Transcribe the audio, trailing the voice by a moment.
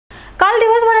काल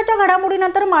दिवसभराच्या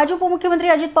घडामोडीनंतर माजी उपमुख्यमंत्री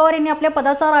अजित पवार यांनी आपल्या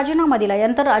पदाचा राजीनामा दिला।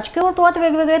 यानंतर राजकीय वर्तुळात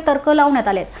वेगवेगळे तर्क लावण्यात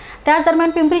आलेत। त्याच दरम्यान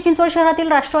पिंपरी चिंचवड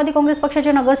शहरातील राष्ट्रवादी काँग्रेस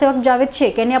पक्षाचे नगरसेवक जावेद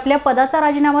शेख यांनी आपल्या पदाचा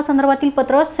राजीनामा संदर्भातील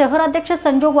पत्र शहराध्यक्ष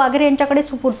संजोग वाघेरे यांच्याकडे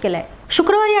सुपूर्द केले।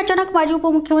 शुक्रवारी अचानक माजी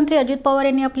उपमुख्यमंत्री अजित पवार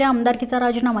यांनी आपल्या आमदारकीचा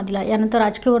राजीनामा दिला। यानंतर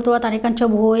राजकीय वर्तुळात अनेकांच्या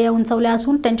भुवया उंचावल्या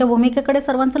असून त्यांच्या भूमिकेकडे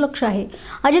सर्वांचं लक्ष आहे।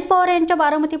 अजित पवार यांच्या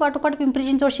बारामती पाठोपाठ पिंपरी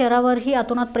चिंचवड शहरावरही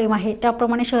अतोनात प्रेम आहे।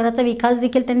 त्याप्रमाणे शहराचा विकास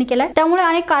देखील त्यांनी केलाय। त्यामुळे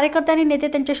अनेक कार्यकर्ते आणि नेते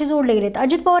त्यांच्याशी जोडले गेलेत।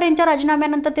 अजित पवार यांच्या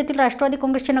राजीनाम्यानंतर तेथील राष्ट्रवादी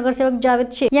काँग्रेसचे नगरसेवक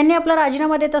जावेद शेख यांनी आपला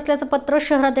राजीनामा देत असल्याचं पत्र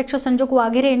शहराध्यक्ष संजोग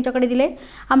वाघेरे यांच्याकडे दिले।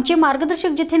 आमचे मार्गदर्शक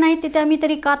जिथे नाही तिथे आम्ही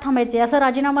तरी का थांबायचे, असं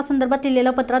राजीनामा संदर्भात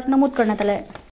लिहिलेल्या पत्रात नमूद करण्यात आलं आहे।